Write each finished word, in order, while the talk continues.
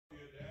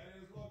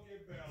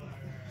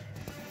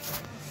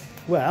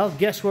Well,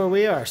 guess where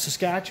we are?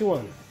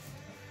 Saskatchewan.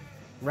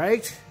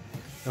 Right?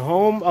 The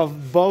home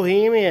of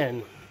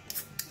Bohemian.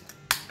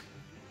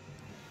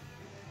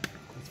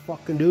 Let's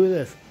fucking do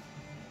this.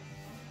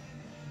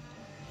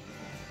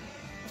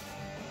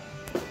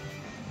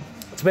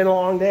 It's been a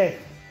long day.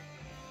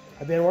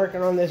 I've been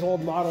working on this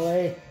old Model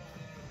A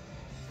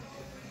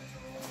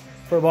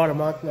for about a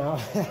month now.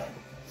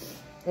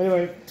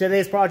 Anyway,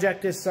 today's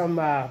project is some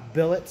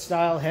billet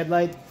style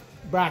headlight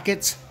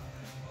brackets.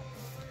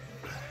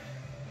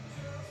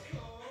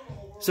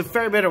 It's a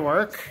fair bit of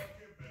work,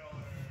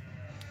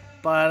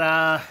 but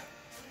I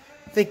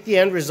think the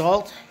end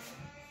result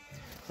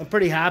I'm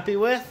pretty happy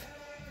with.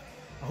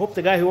 I hope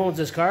the guy who owns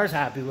this car is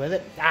happy with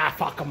it. Ah,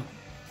 fuck him.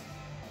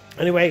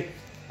 Anyway,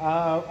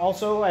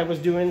 also I was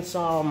doing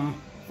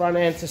some front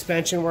end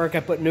suspension work. I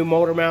put new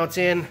motor mounts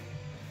in.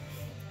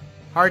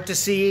 Hard to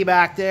see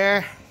back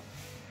there.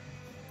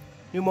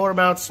 New motor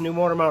mounts, new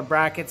motor mount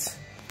brackets.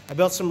 I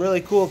built some really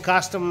cool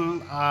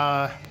custom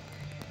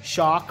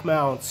shock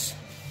mounts.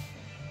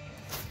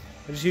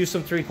 I just used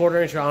some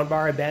 3/4 inch round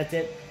bar. I bent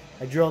it,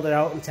 I drilled it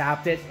out and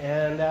tapped it,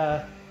 and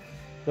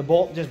the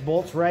bolt just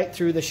bolts right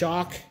through the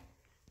shock,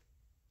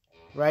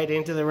 right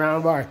into the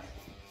round bar.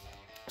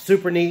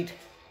 Super neat,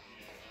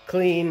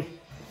 clean,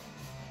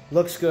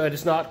 looks good,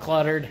 it's not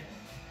cluttered,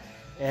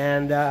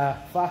 and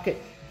fuck it,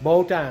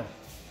 bow time.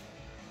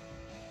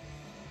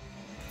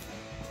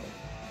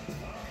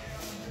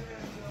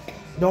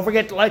 Don't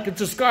forget to like and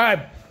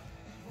subscribe.